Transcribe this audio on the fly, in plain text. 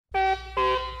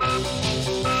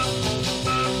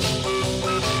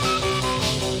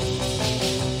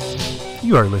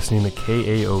You are listening to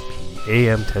KAOP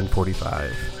AM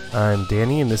 1045. I'm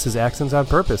Danny, and this is Accents on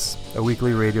Purpose, a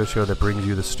weekly radio show that brings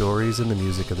you the stories and the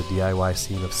music of the DIY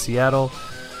scene of Seattle,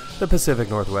 the Pacific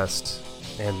Northwest,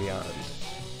 and beyond.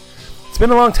 It's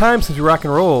been a long time since we rock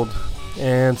and rolled,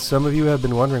 and some of you have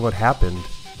been wondering what happened.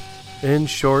 In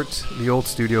short, the old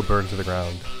studio burned to the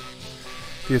ground.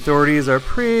 The authorities are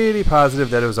pretty positive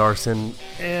that it was arson,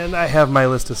 and I have my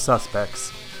list of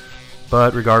suspects.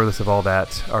 But regardless of all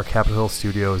that, our Capitol Hill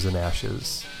studio is in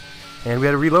ashes. And we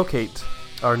had to relocate.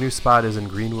 Our new spot is in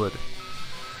Greenwood.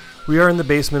 We are in the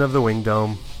basement of the Wing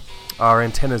Dome. Our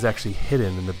antenna is actually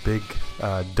hidden in the big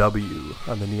W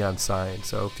on the neon sign.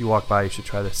 So if you walk by, you should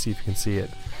try to see if you can see it.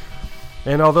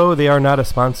 And although they are not a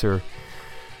sponsor,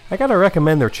 I gotta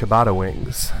recommend their ciabatta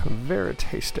wings. Very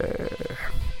tasty.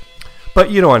 But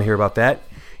you don't want to hear about that.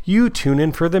 You tune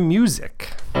in for the music.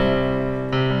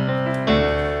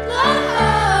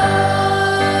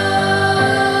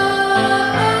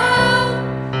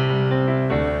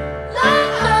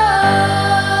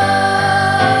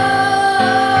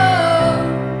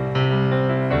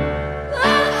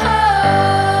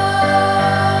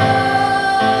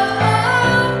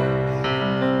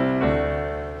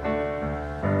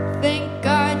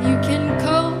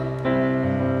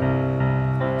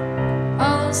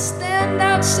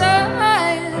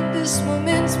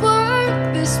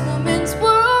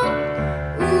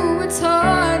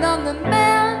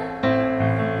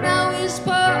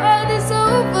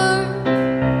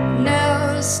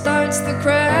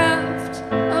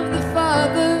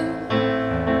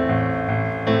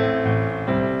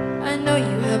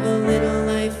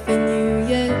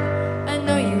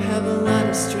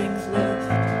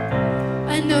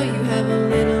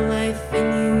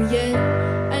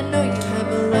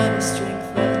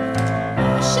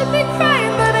 Should be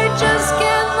crying, but I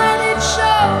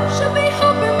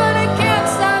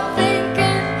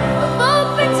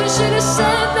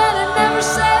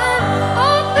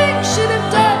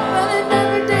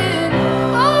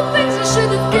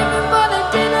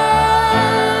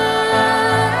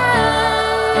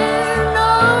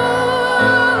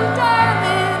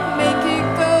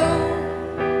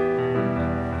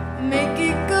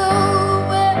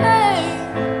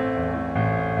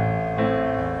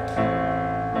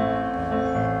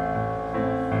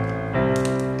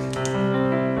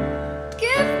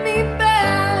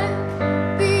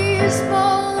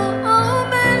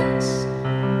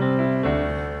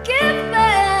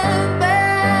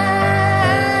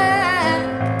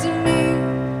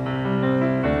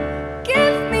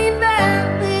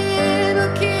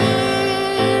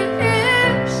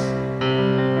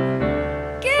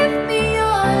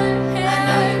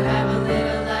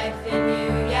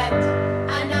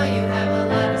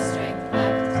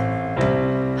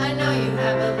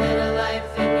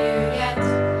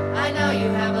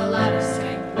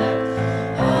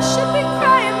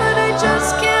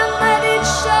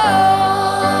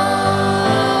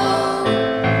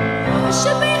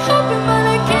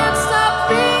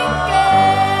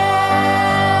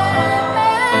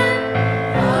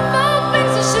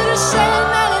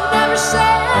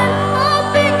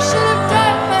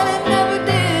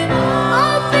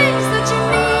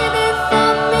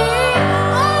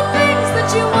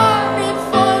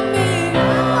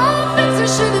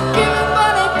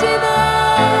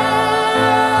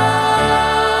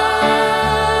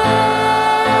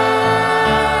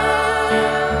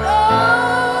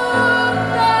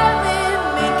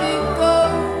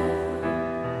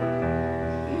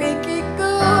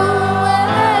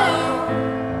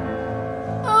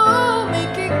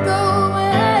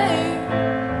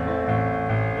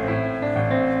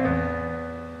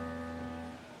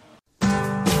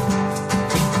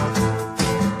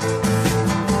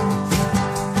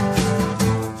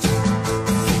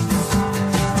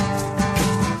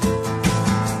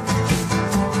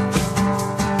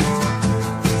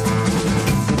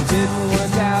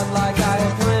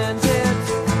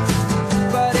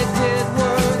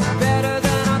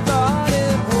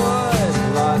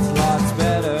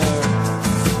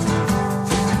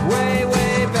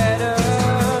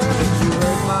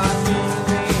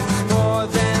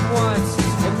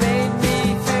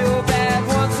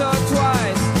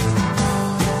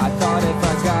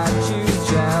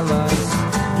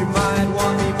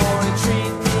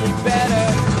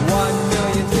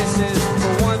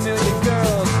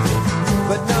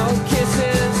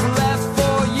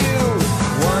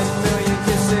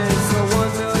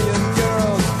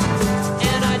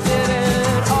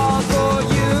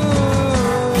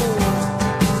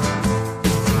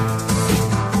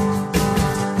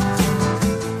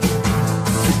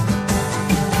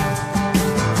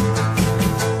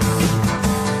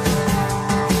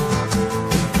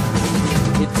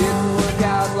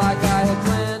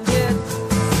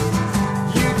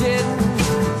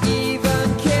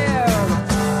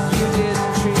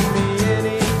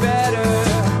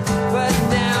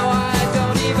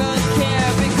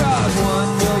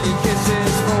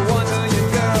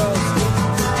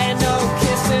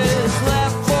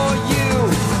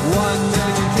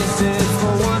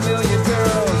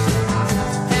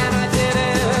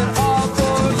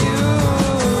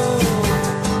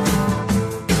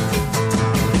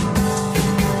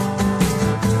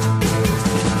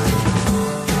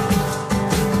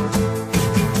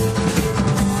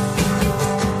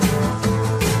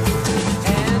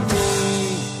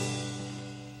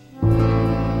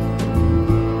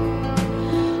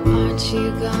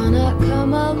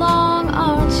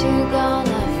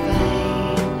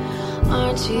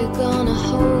you gonna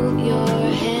hold your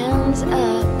hands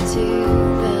up to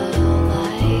the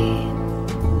light?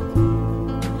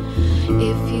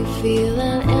 If you feel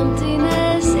an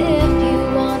emptiness, if you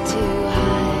want to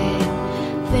hide,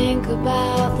 think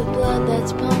about the blood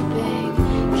that's pumping,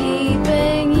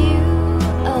 keeping you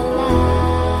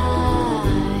alive.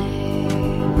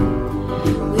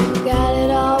 We've got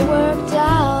it all worked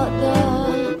out,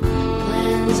 the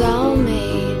plans all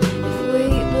made. If we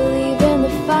believe in the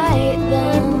fight,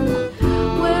 then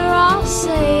we're all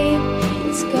safe.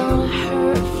 It's gonna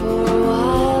hurt for a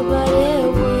while, but it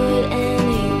would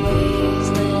anyways.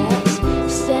 Let us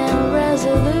stand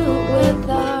resolute with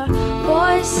our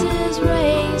voices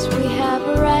raised. We have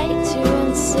a right to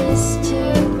insist to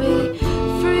be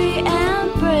free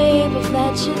and brave. If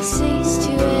that should cease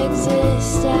to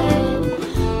exist, I'd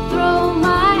throw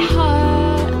my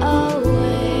heart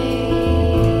away.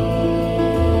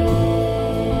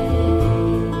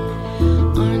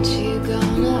 Aren't you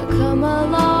gonna come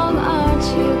along? Aren't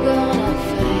you gonna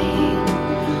fight?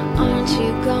 Aren't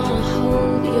you gonna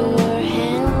hold your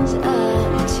hands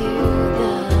up to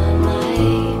the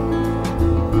light?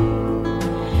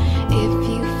 If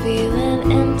you feel an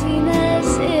emptiness,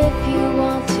 if you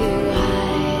want to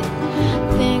hide,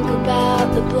 think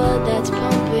about the blood that's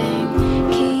pumping,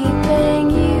 keeping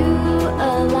you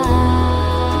alive.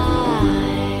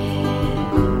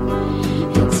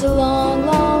 It's a long,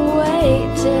 long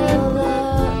way till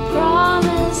the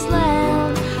promised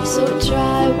land. So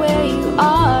try where you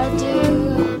are,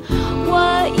 do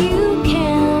what you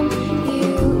can.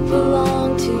 You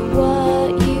belong to what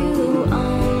you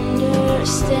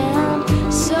understand.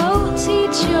 So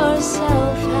teach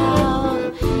yourself how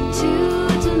to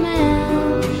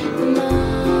demand the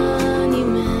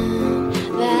monument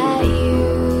that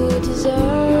you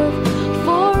deserve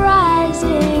for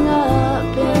rising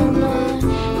up in the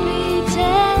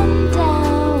beaten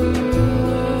down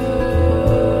world.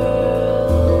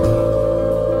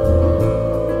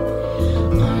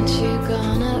 Aren't you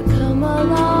gonna come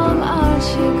along? Aren't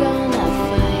you gonna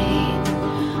fight?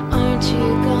 Aren't you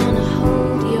gonna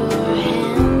hold your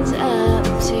hands up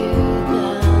to the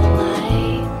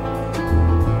light?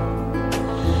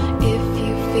 If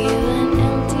you feel an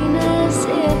emptiness,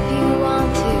 if you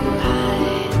want to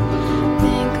hide,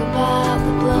 think about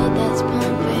the blood that's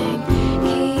pumping,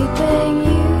 keeping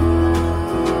you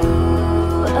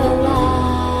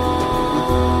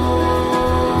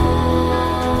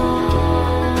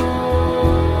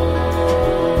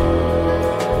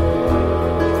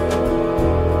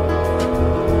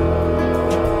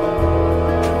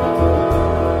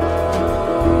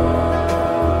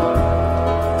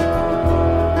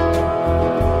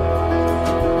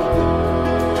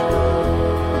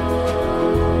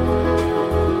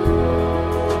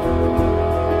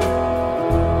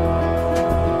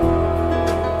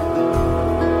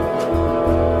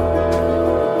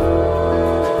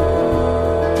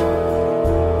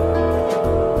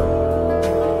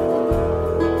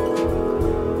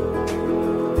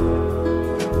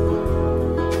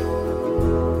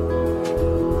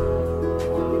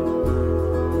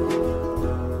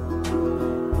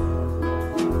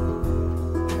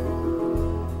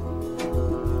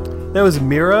That was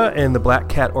Mira and the Black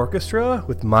Cat Orchestra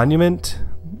with Monument.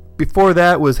 Before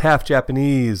that was Half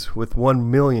Japanese with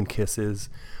 1 Million Kisses.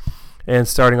 And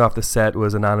starting off the set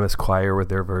was Anonymous Choir with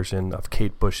their version of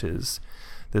Kate Bush's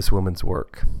This Woman's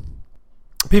Work.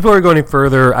 Before we go any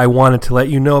further, I wanted to let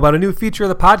you know about a new feature of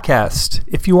the podcast.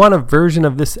 If you want a version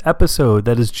of this episode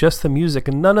that is just the music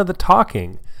and none of the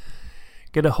talking,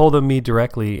 get a hold of me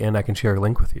directly and I can share a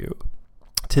link with you.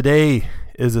 Today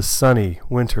is a sunny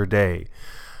winter day,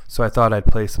 so I thought I'd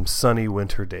play some sunny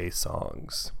winter day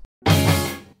songs.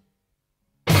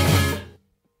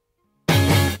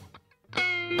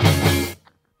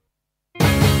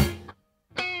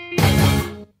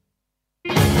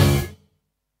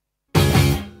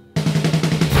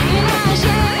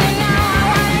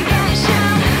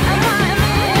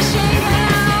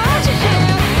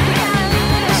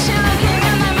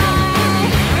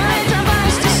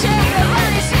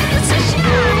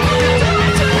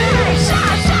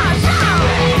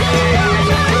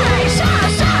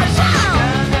 Shut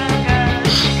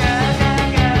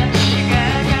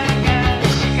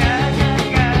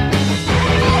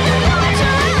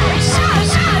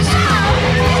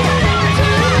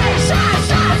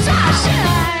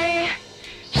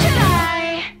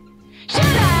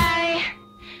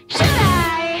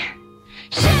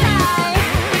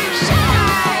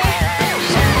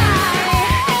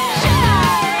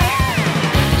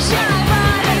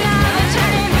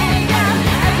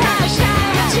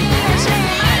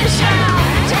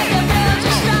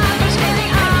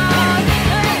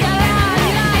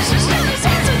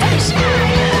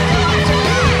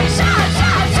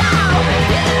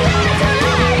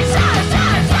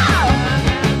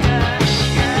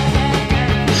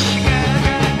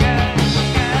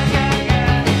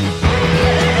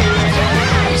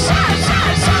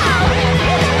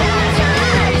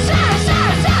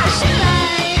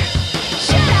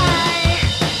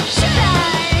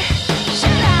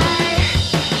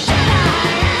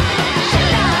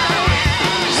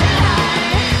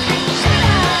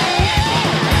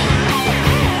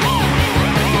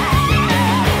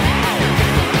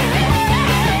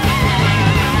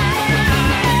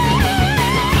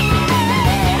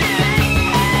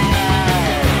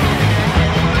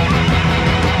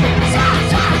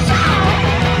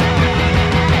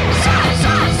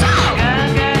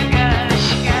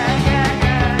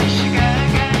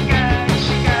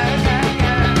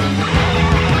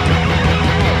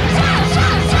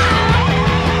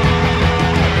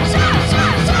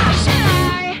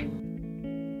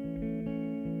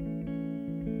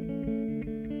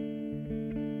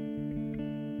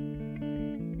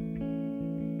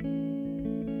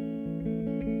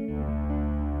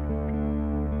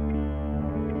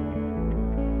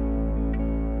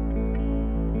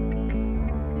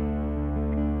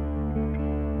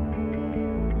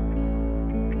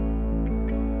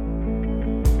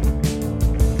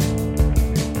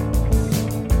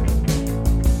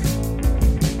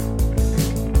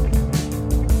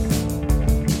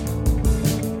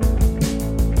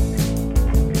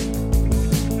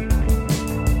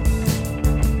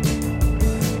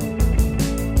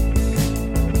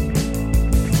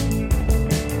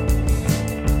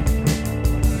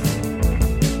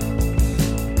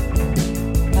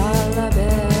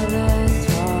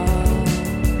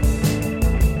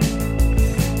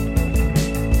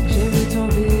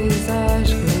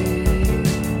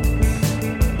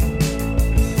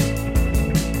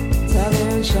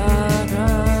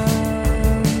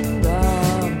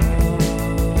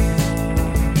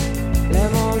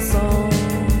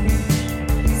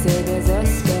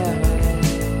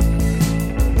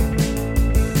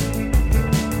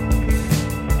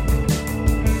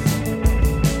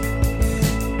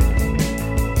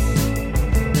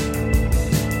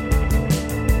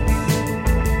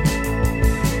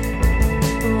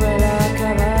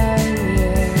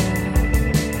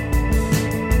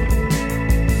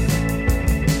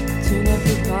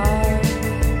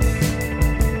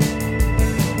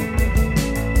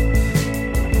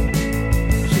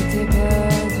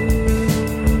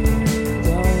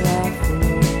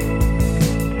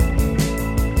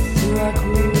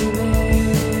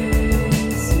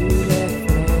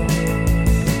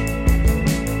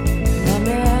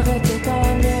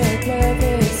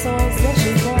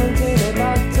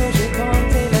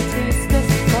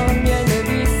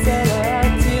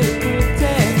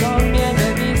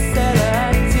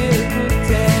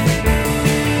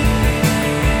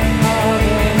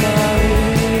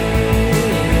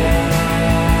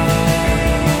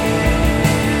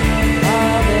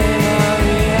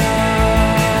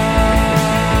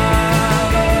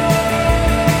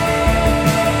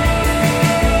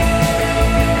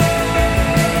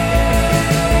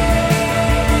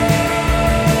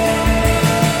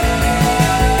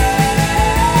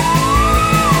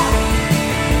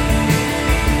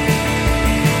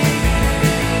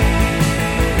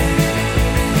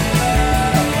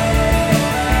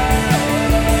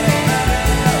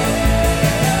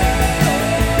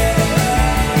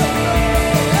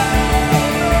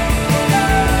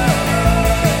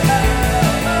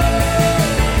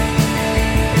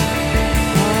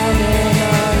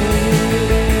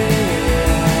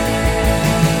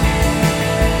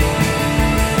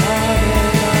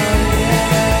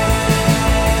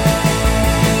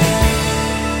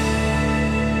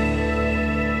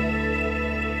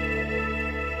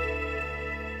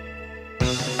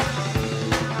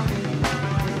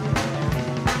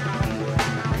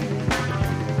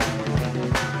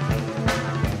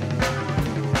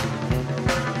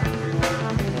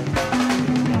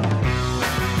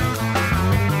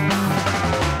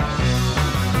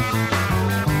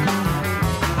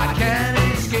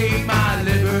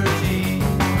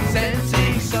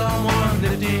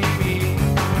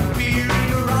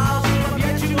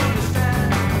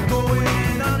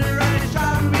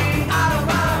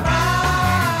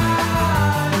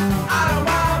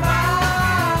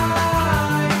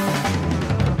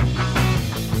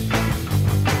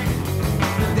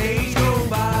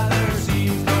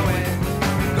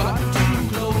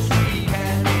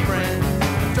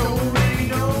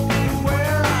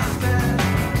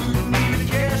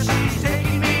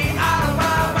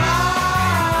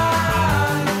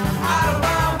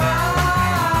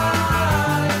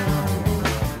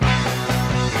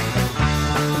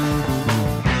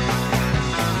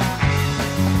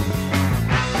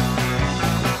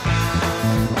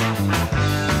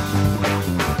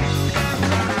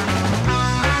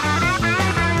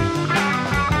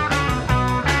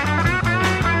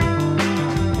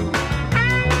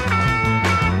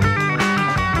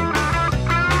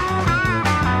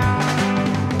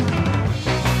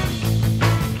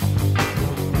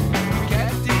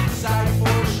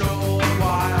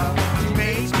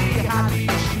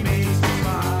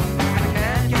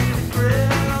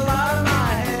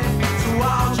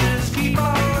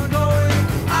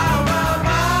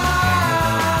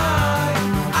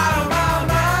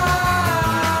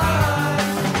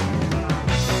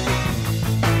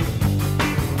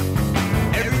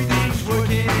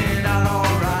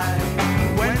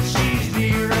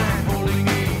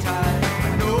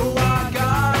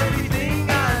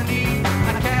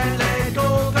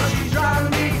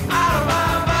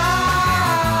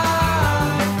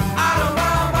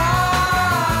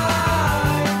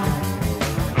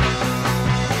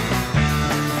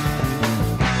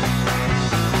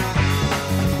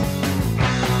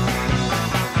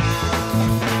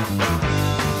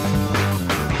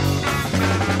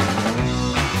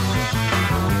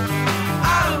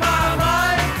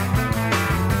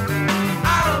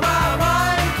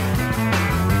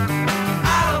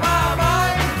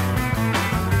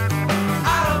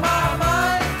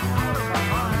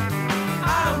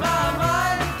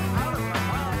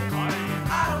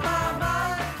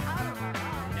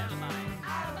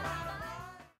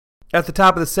At the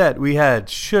top of the set, we had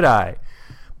Should I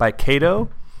by Kato,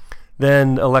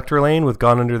 then Electrolane with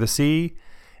Gone Under the Sea,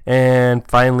 and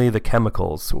finally The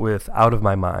Chemicals with Out of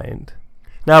My Mind.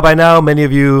 Now, by now, many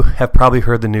of you have probably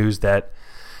heard the news that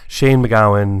Shane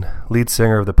MacGowan, lead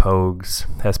singer of the Pogues,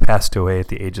 has passed away at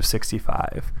the age of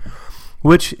 65,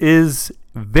 which is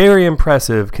very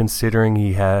impressive considering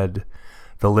he had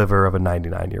the liver of a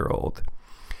 99-year-old.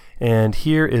 And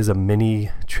here is a mini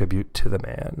tribute to the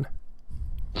man.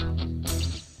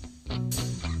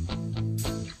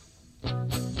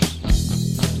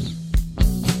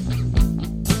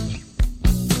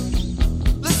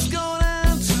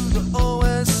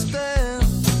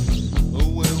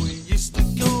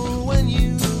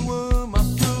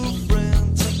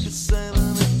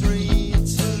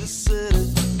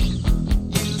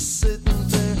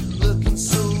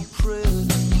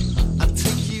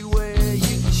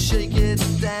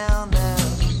 Down now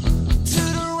to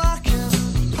the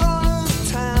rockin' part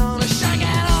of town. Shake it.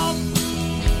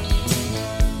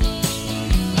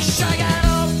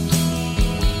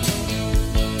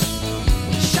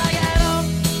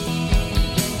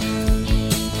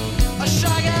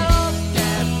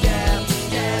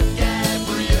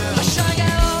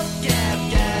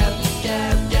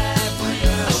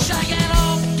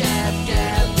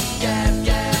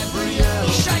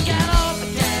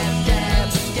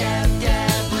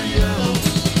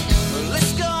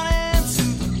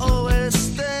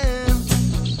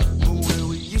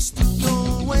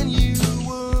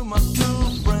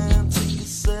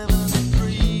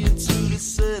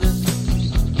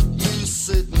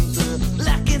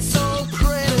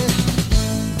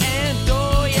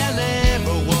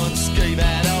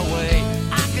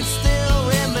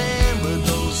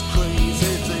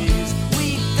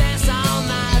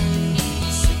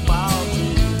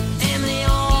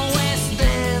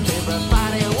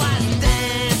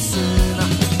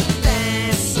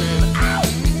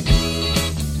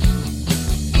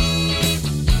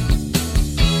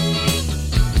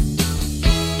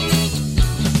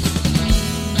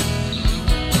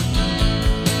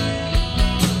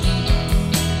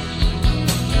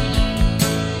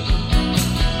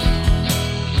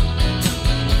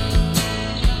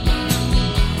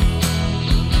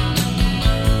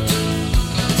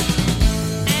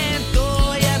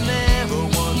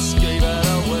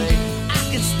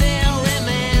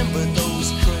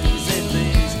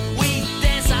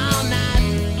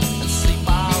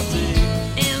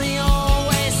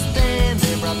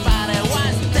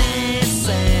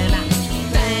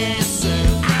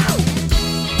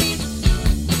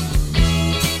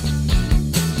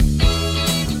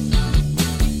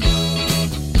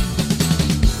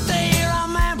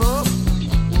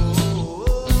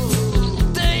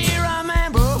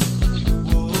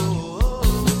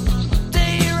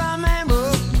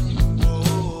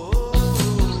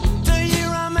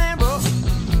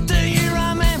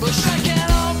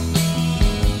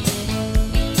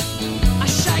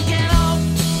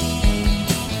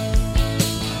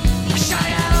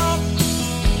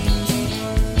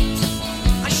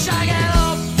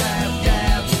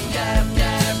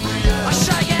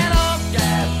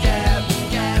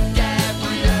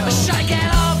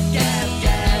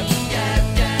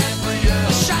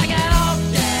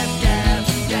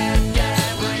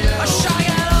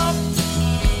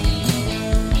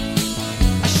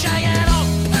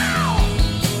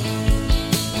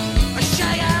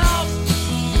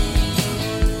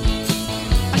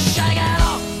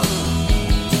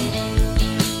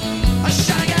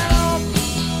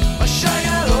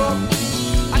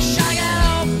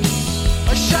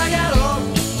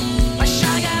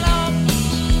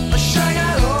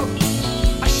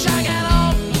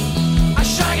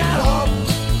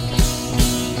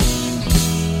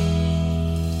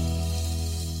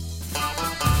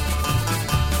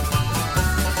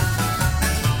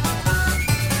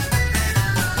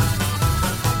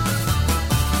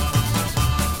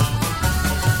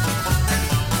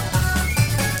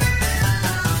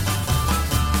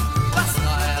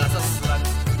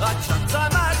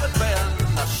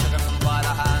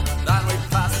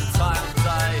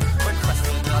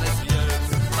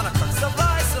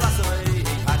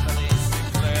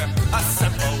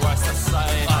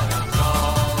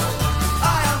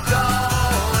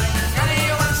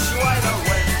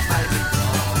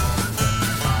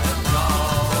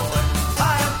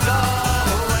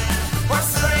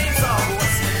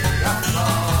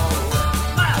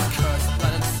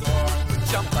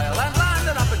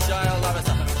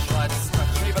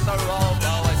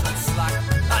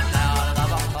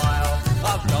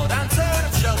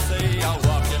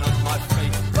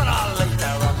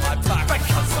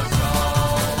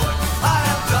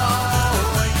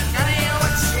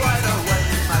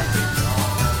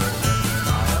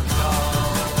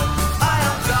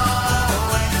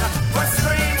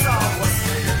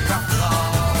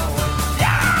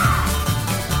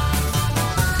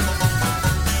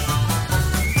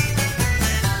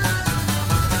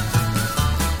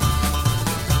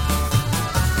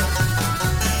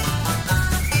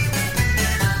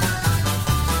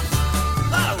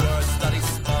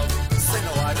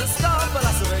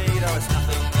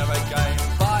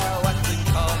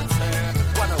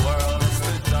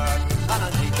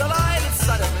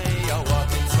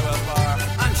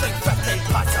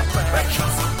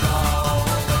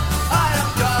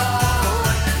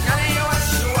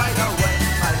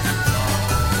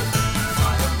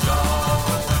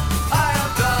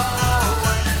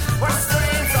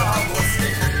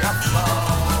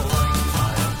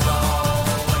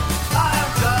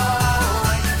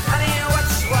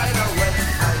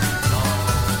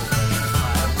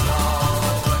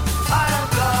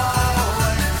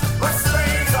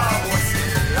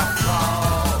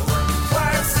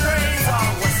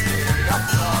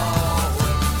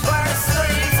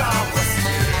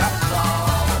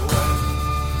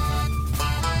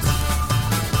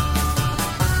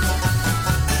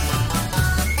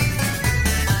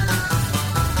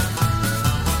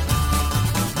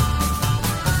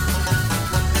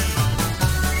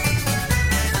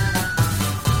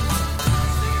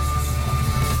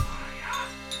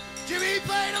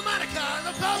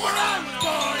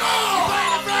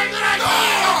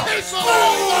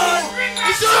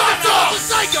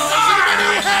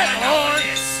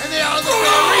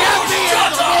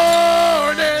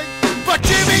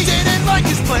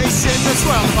 In the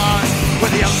swirl of ours,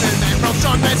 where the young man broke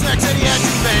strong man's necks and he had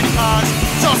too many cars.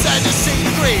 So sad to see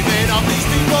the grieving of these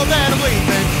people that are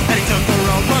leaving. And he took the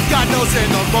road, but God knows in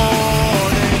the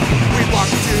morning we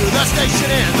walked to the station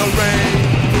in the rain.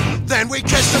 Then we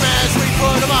kissed him as we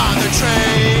put him on the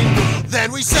train.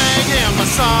 Then we sang him a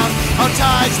song, our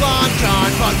tide's long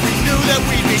gone, but we knew that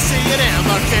we'd be seeing him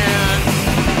again.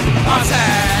 I'm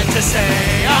sad to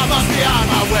say I must be on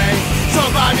my way, so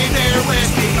buy me beer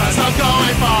whiskey cause I'm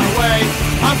going far away.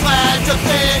 I'm glad to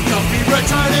think of me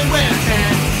returning when I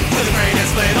can to the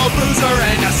greatest little boozer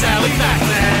and Sally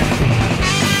Macklin.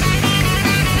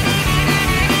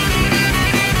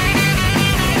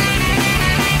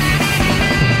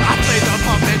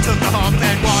 Took the hump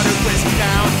and watered whiskey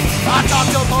down. I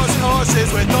talked to horses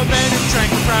with the men who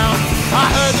drank the crown. I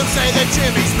heard them say that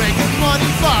Jimmy's making money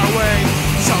far away.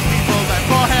 Some people left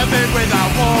for heaven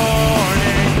without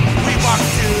warning. We walked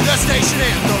to the station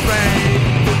in the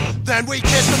rain. Then we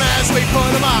kissed him as we put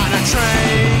him on a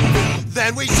train.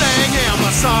 Then we sang him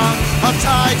a song of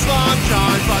tides long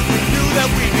gone, but we knew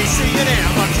that we'd be seeing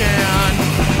him again.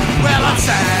 Well, I'm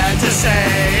sad to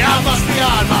say I must be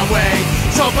on my way,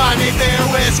 so buy me beer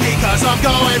whiskey cause I'm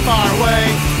going far away.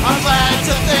 I'm glad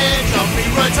to think of me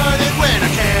returning when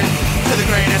I can to the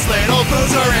greatest little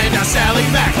boozer and Sally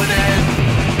Macklin.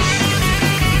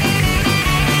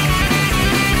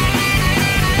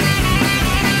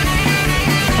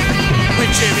 When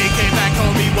Jimmy came back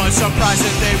home, he was surprised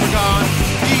that they were gone.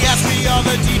 He asked me all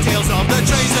the details of the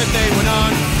trains that they went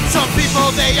on. Some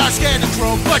people, they are scared to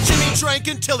croak, but Jimmy drank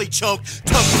until he choked.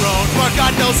 Took the road, for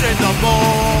God knows in the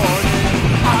morning.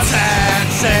 I'm sad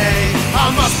to say,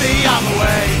 I must be on the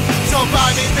way, so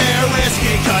buy me beer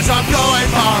whiskey, cause I'm going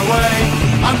far away.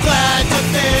 I'm glad to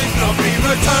think of me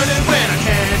returning when I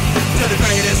can to the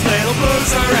greatest little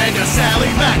boozer and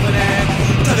Sally Macklin.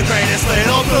 To the greatest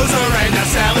little boozer and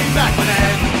Sally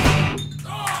Macklin.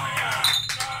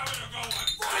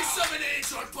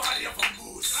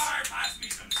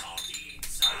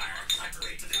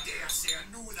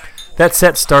 That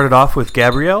set started off with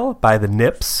Gabrielle by the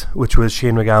Nips, which was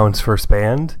Shane MacGowan's first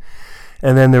band.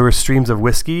 And then there were Streams of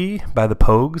Whiskey by the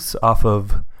Pogues off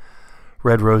of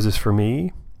Red Roses for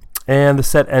Me. And the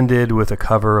set ended with a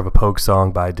cover of a Pogue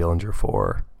song by Dillinger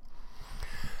 4.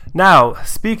 Now,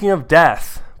 speaking of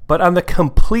death, but on the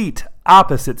complete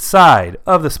opposite side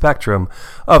of the spectrum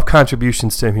of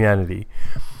contributions to humanity,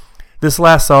 this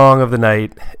last song of the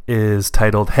night is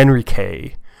titled Henry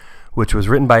K., which was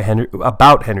written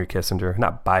about Henry Kissinger,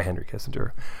 not by Henry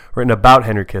Kissinger, written about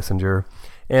Henry Kissinger,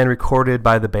 and recorded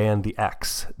by the band The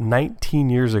X 19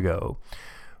 years ago,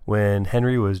 when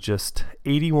Henry was just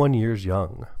 81 years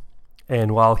young.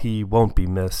 And while he won't be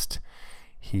missed,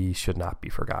 he should not be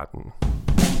forgotten.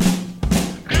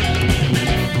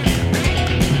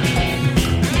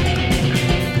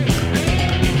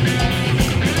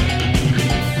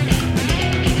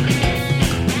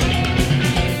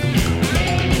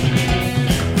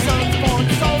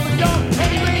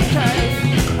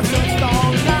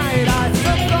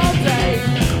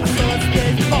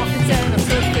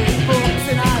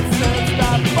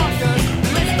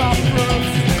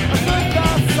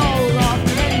 Soul of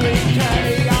Henry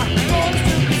K. I thought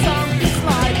to be some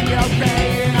dislike me, okay,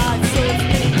 and I took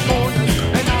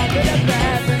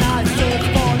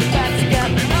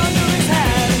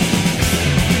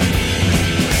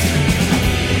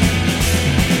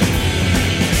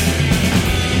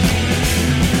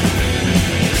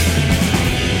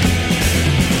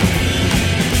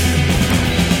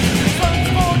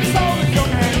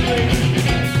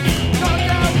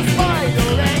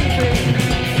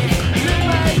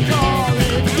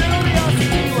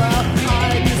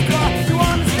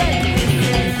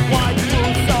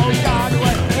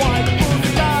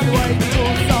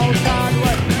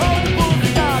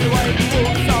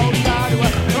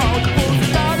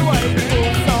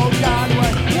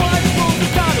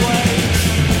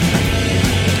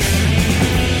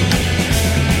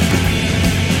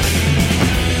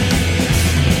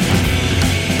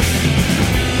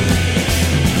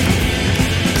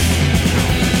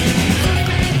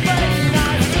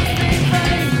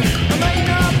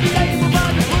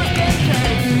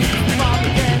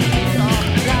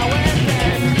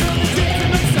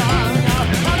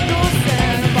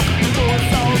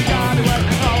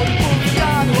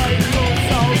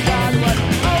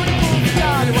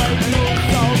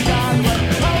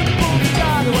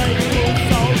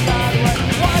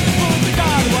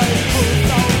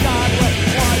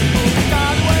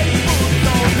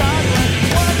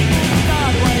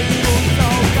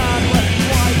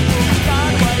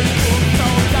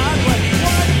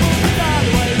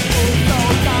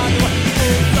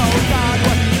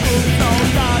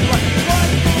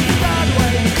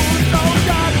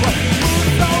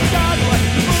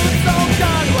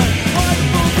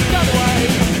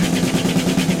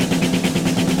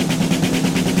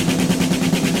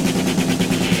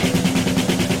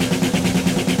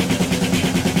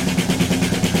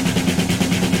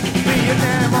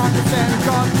and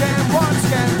goddamn once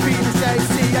again. Venus,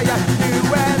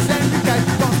 US, UK,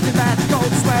 lost in that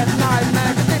cold sweat.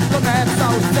 Nightmare, a diplomat, so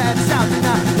sad, shouting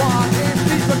out, what if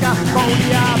people got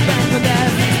Cambodia,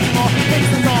 Bangladesh, more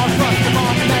England, all across the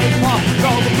mark, made more,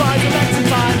 Nobel Prize, election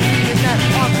time, feeding that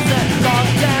opposite,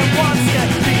 goddamn once again.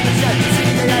 Venus,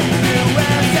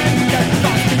 US, UK,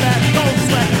 lost in that cold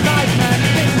sweat. Nightmare,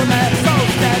 a diplomat, so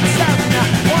sad, shouting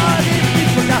out, what if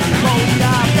people got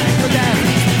Cambodia, Bangladesh,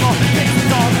 more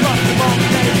England, all across the mark,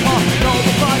 made more,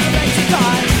 Nobel Prize, election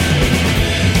time.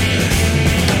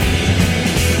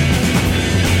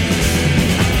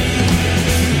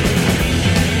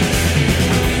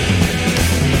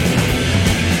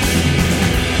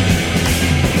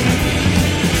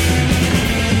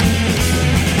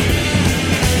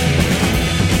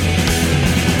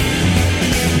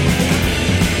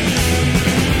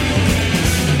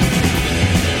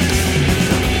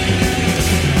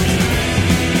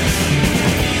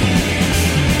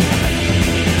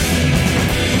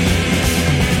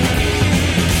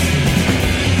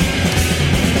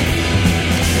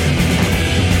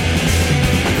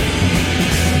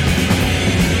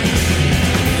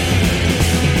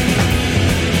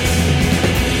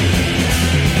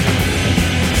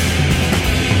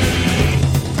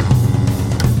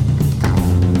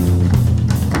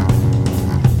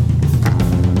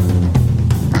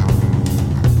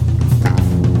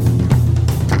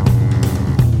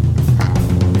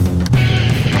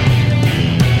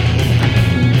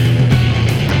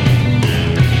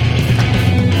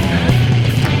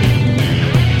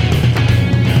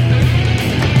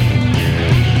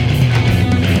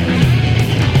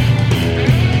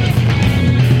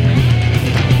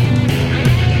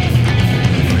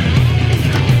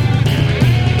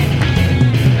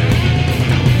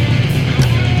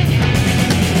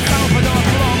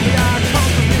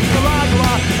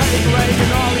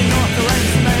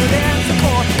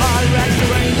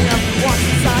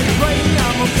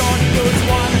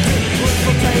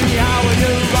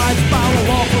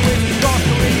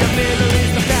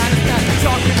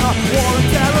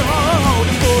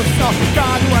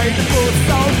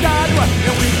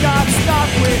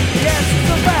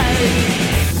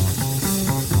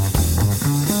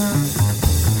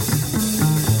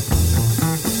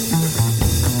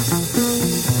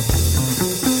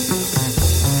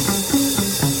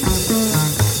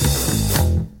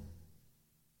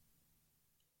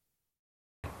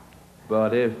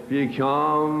 But if you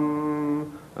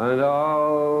come and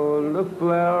all the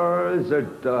flowers are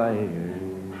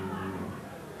dying,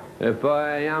 if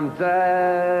I am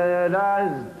dead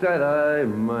as dead I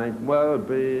might well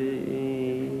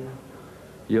be,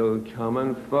 you'll come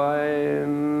and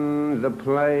find the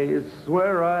place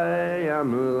where I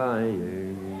am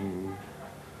lying,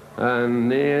 and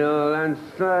kneel and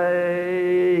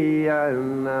say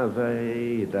an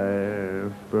Ave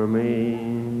there for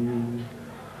me.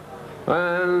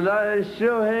 And I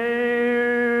shall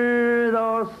hear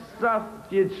those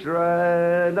soft you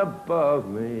tread above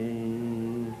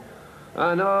me,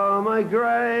 and all my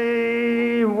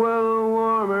grave will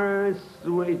warmer,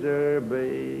 sweeter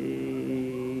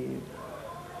be,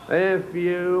 if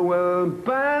you will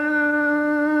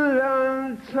bend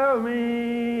and tell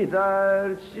me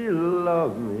that you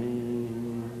love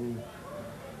me.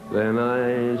 Then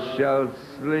I shall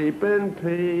sleep in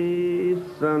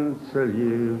peace until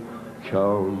you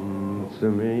come to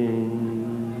me.